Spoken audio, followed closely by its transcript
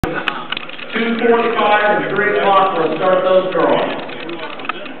2:45 and 3 o'clock, we'll start those drawings.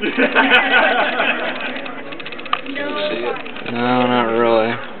 Can you see it? No, not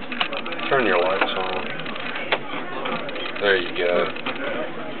really. Turn your lights on. There you go.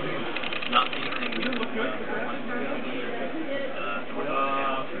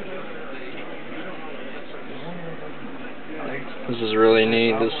 This is really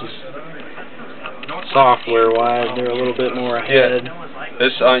neat. This is software-wise, they're a little bit more ahead. Yeah.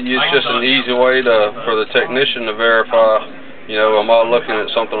 It's just an easy way for the technician to verify, you know, am I looking at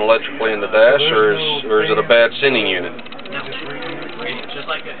something electrically in the dash, or is it a bad sending unit?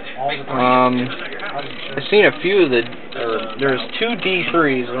 I've seen a few that there's 2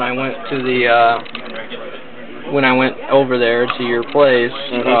 D3s when I went to the when I went over there to your place.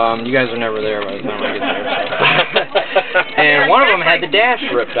 You guys are never there by the time I get there. So. And one of them had the dash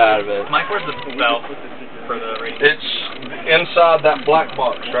ripped out of it. Mike, where's the valve for the radio? It's inside that black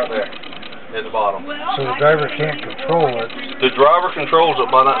box right there at the bottom. So the driver can't control it. The driver controls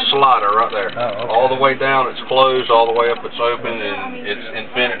it by that slider right there. Oh, okay. All the way down it's closed, all the way up it's open, and it's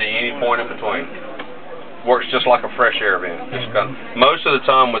infinity any point in between. Works just like a fresh air vent. Most of the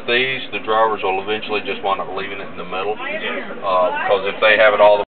time with these, the drivers will eventually just wind up leaving it in the middle, because if they have it all the